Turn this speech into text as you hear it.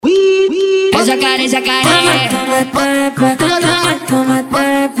É jacaré, jacaré. Toma tapa,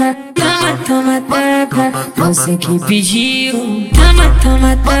 toma tapa, você que pediu. Toma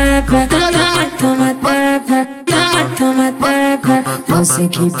tapa, toma tapa, você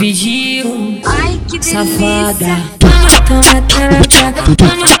que pediu. Ai, que delícia. Safada. Toma tapa,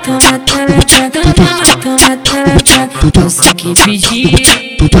 toma tapa, você que pediu.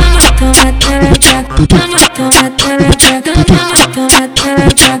 Toma tapa, toma tapa,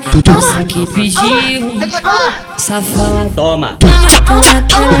 você que pediu. Safada. Toma.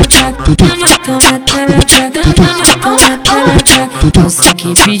 Você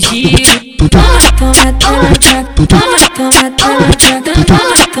que pediu.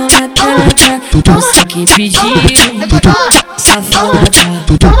 Você que pediu. Safada.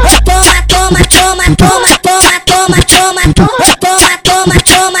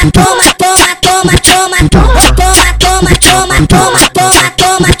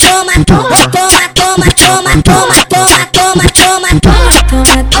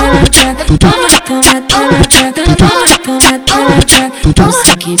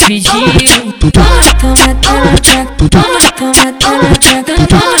 Você que pediu.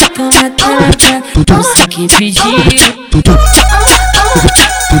 Você que pediu.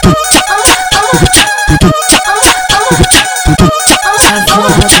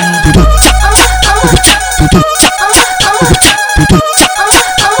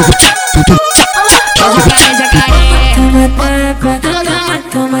 É jacaré, jacaré.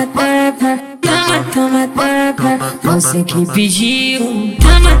 Toma tapa, você que pediu.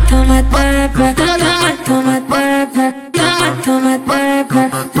 Toma tapa,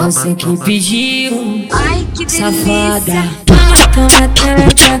 você que pediu. Ai, que delícia. Safada. Toma tapa,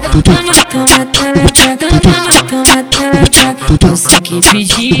 você que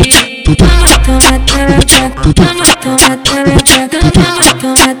pediu. Toma tapa,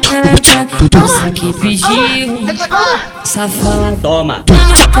 você que pediu. Safada. Toma.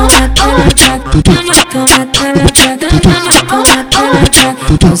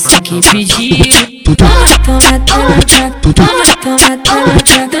 Você que pediu.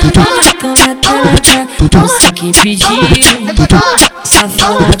 Você que pediu.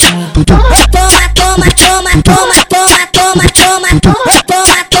 Safada.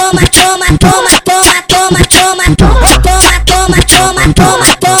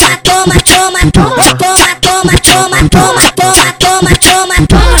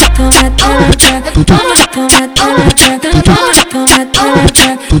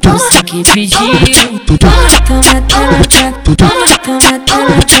 Você que pediu.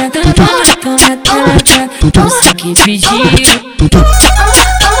 Você que pediu.